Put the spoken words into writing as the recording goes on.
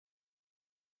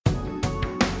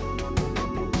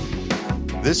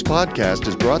This podcast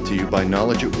is brought to you by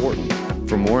Knowledge at Wharton.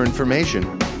 For more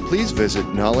information, please visit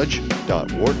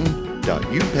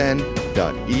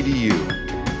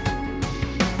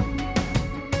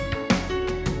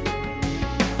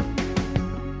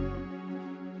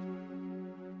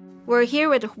We're here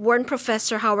with Wharton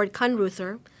Professor Howard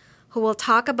Kunruther, who will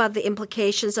talk about the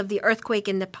implications of the earthquake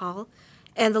in Nepal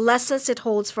and the lessons it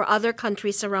holds for other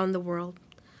countries around the world.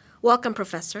 Welcome,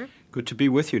 Professor. Good to be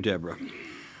with you, Deborah.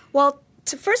 Well,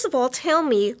 first of all, tell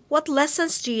me, what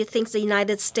lessons do you think the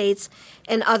United States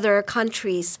and other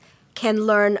countries can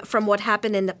learn from what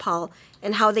happened in Nepal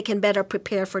and how they can better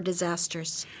prepare for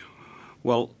disasters?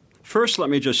 Well, first, let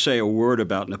me just say a word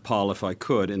about Nepal, if I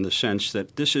could, in the sense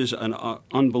that this is an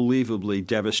unbelievably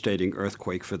devastating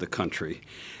earthquake for the country.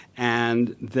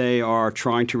 And they are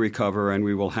trying to recover, and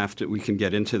we can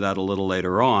get into that a little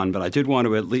later on. But I did want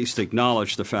to at least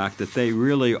acknowledge the fact that they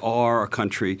really are a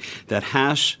country that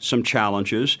has some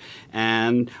challenges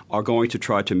and are going to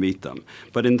try to meet them.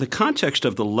 But in the context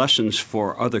of the lessons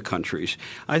for other countries,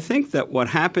 I think that what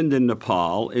happened in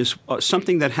Nepal is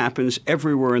something that happens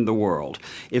everywhere in the world.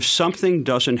 If something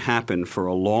doesn't happen for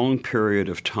a long period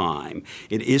of time,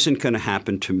 it isn't going to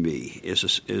happen to me,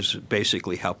 is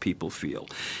basically how people feel.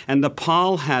 And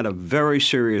Nepal had a very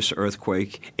serious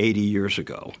earthquake 80 years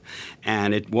ago,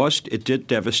 and it did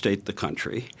devastate the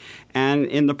country. And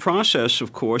in the process,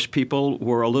 of course, people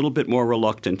were a little bit more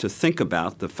reluctant to think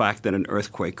about the fact that an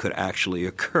earthquake could actually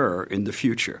occur in the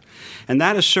future. And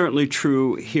that is certainly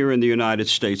true here in the United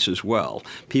States as well.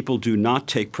 People do not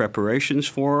take preparations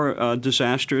for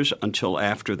disasters until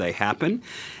after they happen.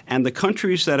 And the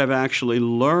countries that have actually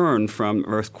learned from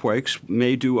earthquakes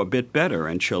may do a bit better,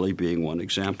 and Chile being one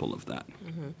example of that.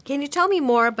 Mm-hmm. Can you tell me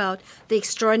more about the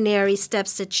extraordinary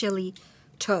steps that Chile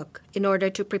took in order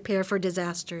to prepare for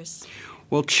disasters?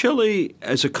 Well, Chile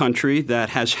is a country that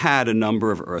has had a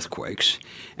number of earthquakes,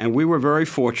 and we were very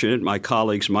fortunate, my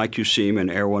colleagues Mike Useem and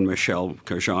Erwin Michel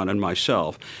Carjan and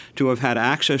myself, to have had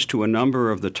access to a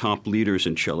number of the top leaders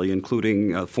in Chile,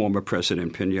 including former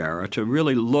President Piñera, to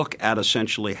really look at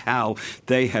essentially how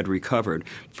they had recovered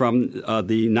from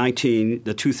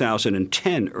the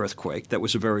 2010 earthquake. That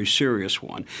was a very serious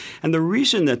one. And the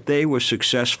reason that they were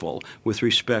successful with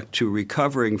respect to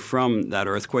recovering from that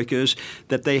earthquake is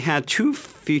that they had two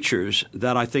features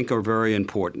that I think are very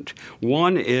important.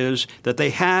 One is that they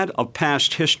had a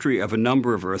past history of a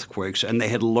number of earthquakes, and they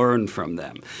had learned from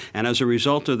them. And as a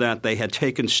result of that, they had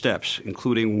taken steps,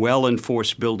 including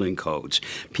well-enforced building codes,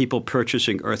 people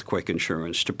purchasing earthquake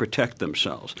insurance to protect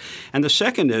themselves. And the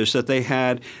second is that they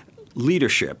had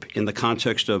leadership in the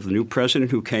context of the new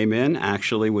president who came in,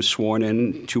 actually was sworn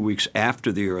in 2 weeks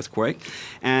after the earthquake.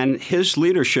 And his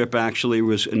leadership actually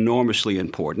was enormously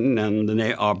important. And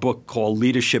our book called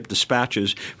Leadership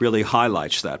Dispatches really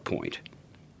highlights that point.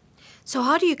 So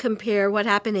how do you compare what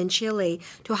happened in Chile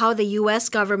to how the U.S.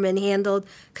 government handled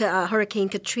Hurricane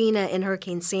Katrina and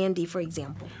Hurricane Sandy, for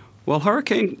example? Well,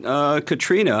 Hurricane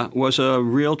Katrina was a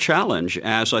real challenge,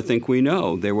 as I think we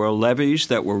know. There were levees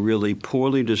that were really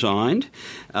poorly designed,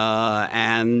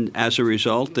 and as a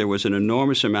result, there was an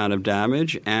enormous amount of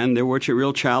damage, and there were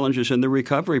real challenges in the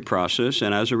recovery process,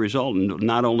 and as a result,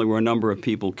 not only were a number of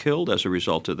people killed as a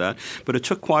result of that, but it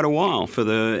took quite a while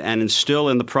and it's still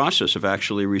in the process of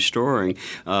actually restoring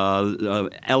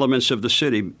elements of the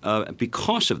city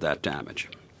because of that damage.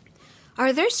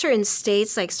 Are there certain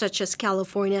states, such as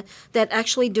California, that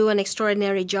actually do an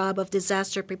extraordinary job of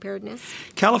disaster preparedness?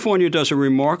 California does a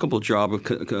remarkable job of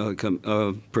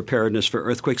preparedness for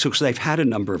earthquakes because they've had a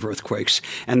number of earthquakes,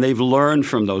 and they've learned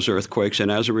from those earthquakes, and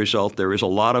as a result, there is a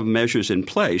lot of measures in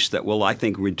place that will, I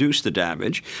think, reduce the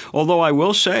damage. Although I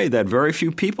will say that very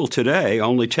few people today,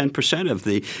 only 10% of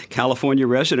the California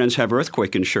residents have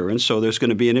earthquake insurance, so there's going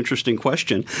to be an interesting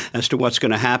question as to what's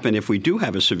going to happen if we do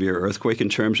have a severe earthquake in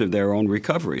terms of their own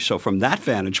recovery. So from that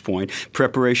vantage point,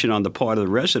 preparation on the part of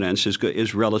the residents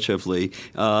is relatively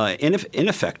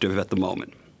ineffective at the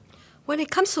moment. When it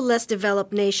comes to less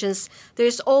developed nations,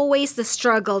 there's always the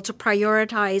struggle to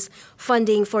prioritize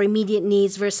funding for immediate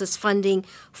needs versus funding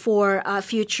for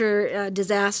future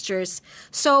disasters.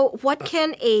 So what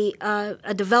can a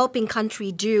developing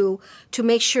country do to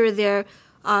make sure they're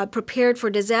prepared for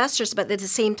disasters, but at the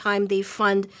same time they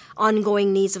fund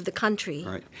ongoing needs of the country?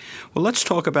 Right. Well, let's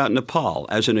talk about Nepal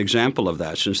as an example of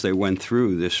that, since they went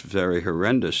through this very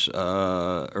horrendous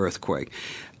earthquake.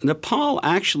 Nepal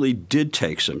actually did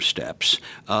take some steps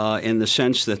in the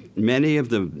sense that many of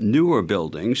the newer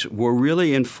buildings were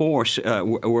really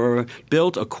were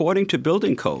built according to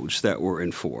building codes that were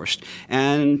enforced.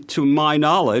 And to my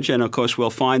knowledge, and of course we'll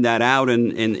find that out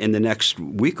in the next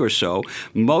week or so,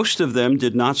 most of them did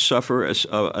did not suffer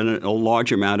a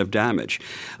large amount of damage.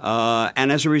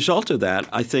 And as a result of that,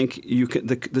 I think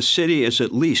the city is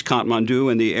at least,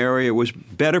 Kathmandu and the area was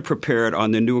better prepared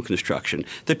on the new construction.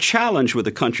 The challenge with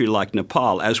a country like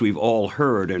Nepal, as we've all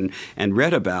heard and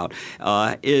read about,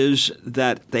 is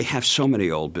that they have so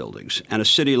many old buildings. And a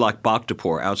city like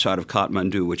Bhaktapur outside of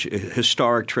Kathmandu, which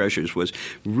historic treasures, was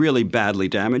really badly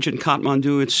damaged, and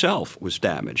Kathmandu itself was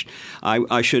damaged.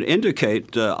 I should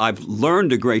indicate I've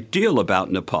learned a great deal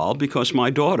about Nepal because my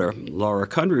daughter, Laura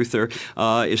Kunruther,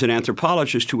 is an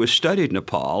anthropologist who has studied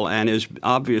Nepal and is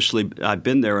obviously, I've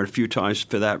been there a few times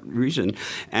for that reason,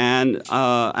 and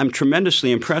I'm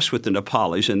tremendously impressed with the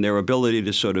Nepalis and their ability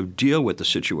to sort of deal with the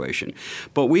situation.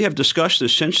 But we have discussed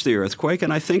this since the earthquake,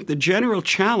 and I think the general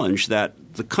challenge that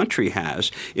the country has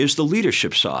is the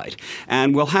leadership side.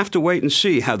 And we'll have to wait and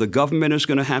see how the government is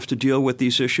going to have to deal with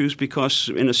these issues because,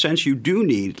 in a sense, you do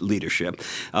need leadership.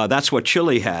 That's what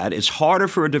Chile had. It's harder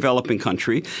for a developing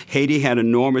country. Haiti had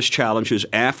enormous challenges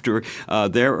after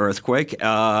their earthquake.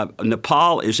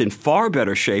 Nepal is in far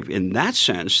better shape in that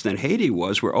sense than Haiti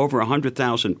was, where over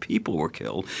 100,000 people were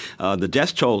killed. The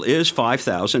death toll is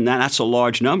 5,000. That's a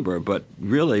large number, but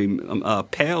really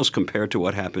pales compared to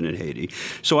what happened in Haiti.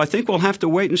 So I think we'll have to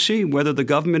wait and see whether the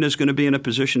government is going to be in a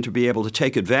position to be able to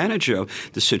take advantage of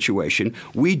the situation.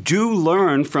 We do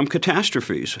learn from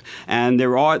catastrophes, and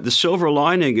the silver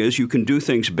lining is you can do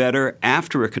things better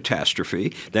after a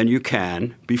catastrophe than you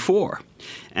can before.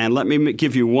 And let me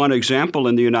give you one example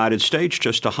in the United States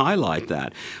just to highlight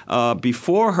that.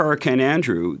 Before Hurricane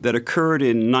Andrew, that occurred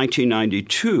in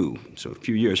 1992, so a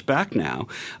few years back now,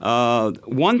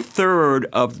 1/3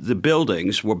 of the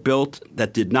buildings were built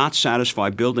that did not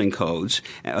satisfy building codes,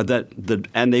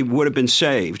 and they would have been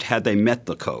saved had they met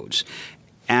the codes.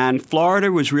 And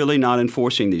Florida was really not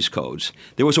enforcing these codes.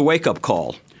 There was a wake-up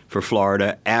call for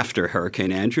Florida after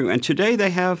Hurricane Andrew. And today they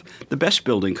have the best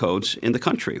building codes in the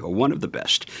country, or one of the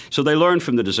best. So they learned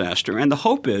from the disaster. And the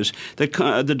hope is that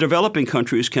the developing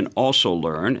countries can also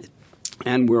learn.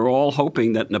 And we're all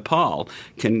hoping that Nepal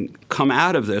can come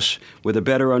out of this with a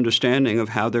better understanding of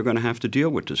how they're going to have to deal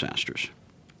with disasters.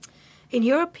 In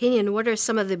your opinion, what are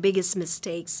some of the biggest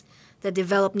mistakes that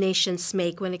developed nations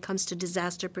make when it comes to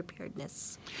disaster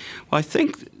preparedness? Well, I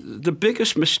think the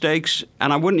biggest mistakes,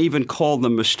 and I wouldn't even call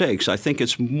them mistakes, I think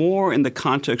it's more in the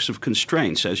context of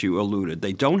constraints, as you alluded.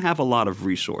 They don't have a lot of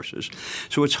resources.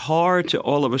 So it's hard to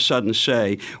all of a sudden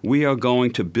say, we are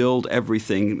going to build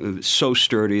everything so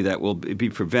sturdy that will be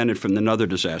prevented from another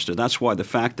disaster. That's why the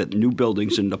fact that new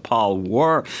buildings in Nepal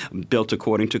were built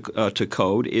according to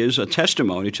code is a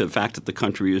testimony to the fact that the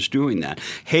country is doing that.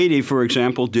 Haiti, for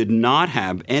example, did not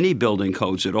have any building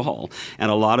codes at all,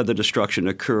 and a lot of the destruction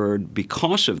occurred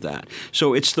because of that.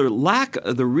 So it's the lack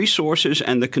of the resources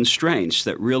and the constraints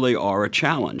that really are a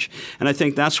challenge. And I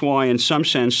think that's why, in some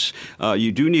sense,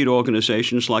 you do need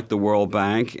organizations like the World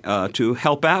Bank to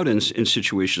help out in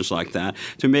situations like that,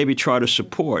 to maybe try to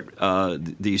support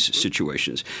these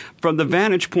situations. From the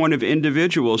vantage point of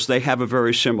individuals, they have a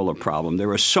very similar problem.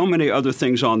 There are so many other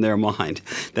things on their mind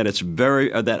that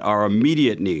that are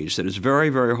immediate needs, that it's very,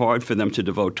 very hard for them to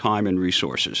devote time and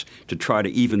resources to try to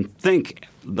even think,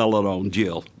 let alone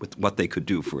deal with what they could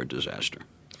do for a disaster.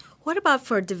 What about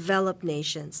for developed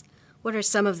nations? What are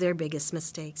some of their biggest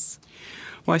mistakes?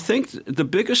 Well, I think the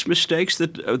biggest mistakes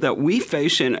that we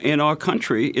face in our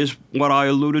country is what I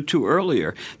alluded to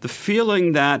earlier, the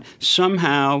feeling that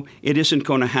somehow it isn't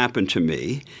going to happen to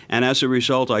me, and as a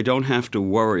result, I don't have to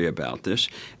worry about this,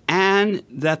 and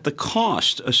that the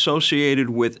cost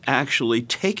associated with actually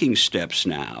taking steps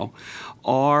now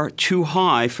are too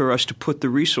high for us to put the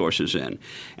resources in.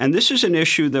 And this is an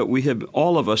issue that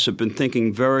all of us have been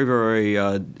thinking very, very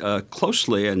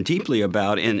closely and deeply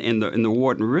about in the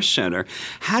Wharton Risk Center.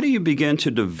 How do you begin to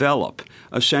develop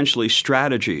essentially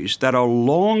strategies that are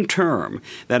long-term,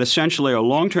 that essentially are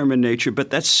long-term in nature, but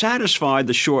that satisfy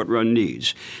the short-run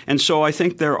needs? And so I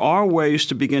think there are ways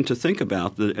to begin to think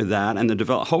about that, and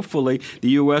hopefully the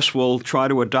U.S. will try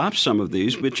to adopt some of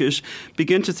these, which is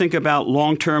begin to think about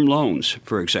long-term loans,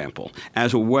 for example,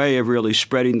 as a way of really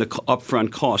spreading the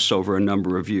upfront costs over a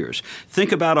number of years.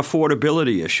 Think about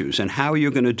affordability issues and how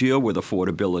you're going to deal with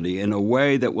affordability in a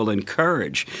way that will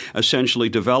encourage essentially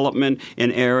development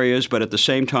in areas, but at the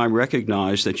same time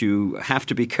recognize that you have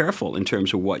to be careful in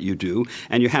terms of what you do,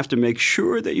 and you have to make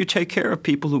sure that you take care of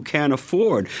people who can't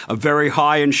afford a very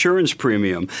high insurance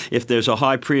premium if there's a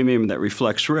high premium that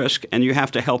reflects risk, and you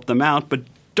have to help them out, but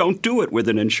don't do it with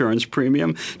an insurance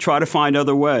premium. Try to find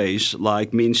other ways,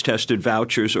 like means-tested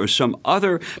vouchers or some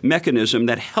other mechanism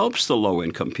that helps the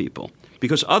low-income people.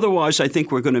 because otherwise I think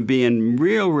we're going to be in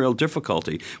real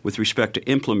difficulty with respect to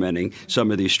implementing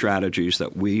some of these strategies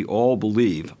that we all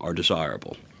believe are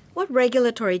desirable. What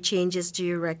regulatory changes do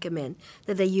you recommend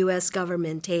that the U.S.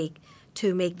 government take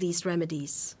to make these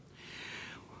remedies?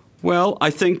 Well, I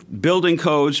think building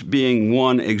codes being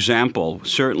one example,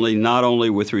 certainly not only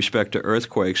with respect to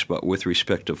earthquakes, but with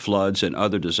respect to floods and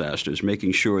other disasters,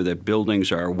 making sure that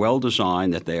buildings are well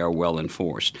designed, that they are well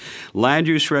enforced. Land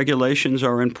use regulations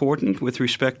are important with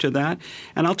respect to that.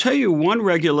 And I'll tell you one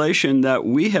regulation that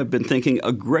we have been thinking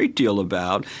a great deal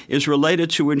about is related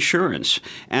to insurance.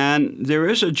 And there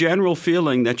is a general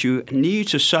feeling that you need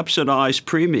to subsidize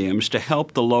premiums to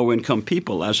help the low-income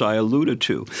people, as I alluded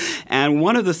to. And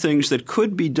one of the things that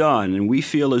could be done, and we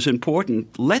feel is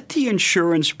important, let the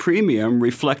insurance premium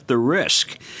reflect the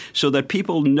risk so that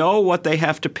people know what they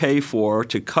have to pay for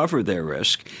to cover their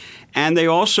risk. And they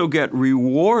also get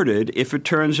rewarded if it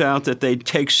turns out that they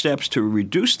take steps to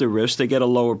reduce the risk, they get a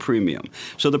lower premium.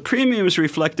 So the premiums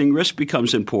reflecting risk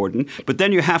becomes important, but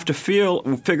then you have to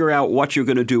figure out what you're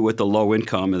going to do with the low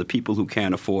income and the people who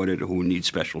can't afford it or who need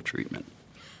special treatment.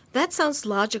 That sounds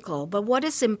logical, but what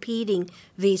is impeding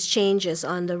these changes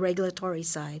on the regulatory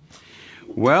side?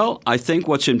 Well, I think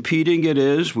what's impeding it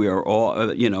is we are all,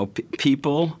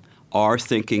 people are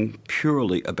thinking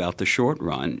purely about the short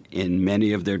run in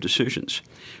many of their decisions.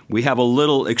 We have a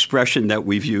little expression that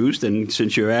we've used, and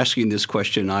since you're asking this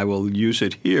question, I will use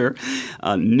it here,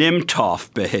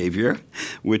 NIMTOF behavior,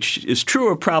 which is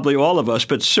true of probably all of us,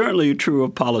 but certainly true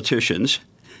of politicians.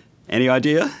 Any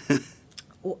idea?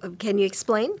 Can you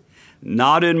explain?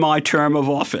 Not in my term of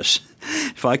office,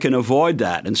 if I can avoid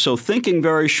that. And so thinking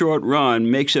very short run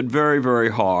makes it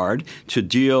very hard to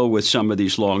deal with some of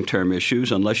these long-term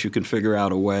issues unless you can figure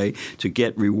out a way to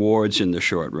get rewards in the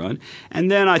short run. And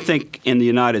then I think in the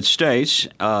United States,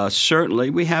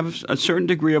 certainly we have a certain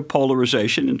degree of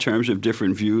polarization in terms of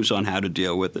different views on how to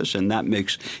deal with this, and that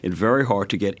makes it very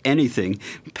hard to get anything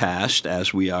passed,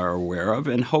 as we are aware of.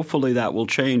 And hopefully that will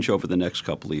change over the next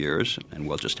couple of years, and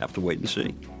we'll just have to wait and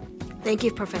see. Thank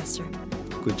you, Professor.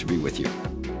 Good to be with you.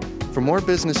 For more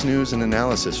business news and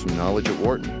analysis from Knowledge at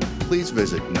Wharton, please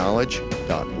visit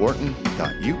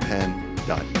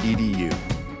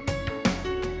knowledge.wharton.upenn.edu.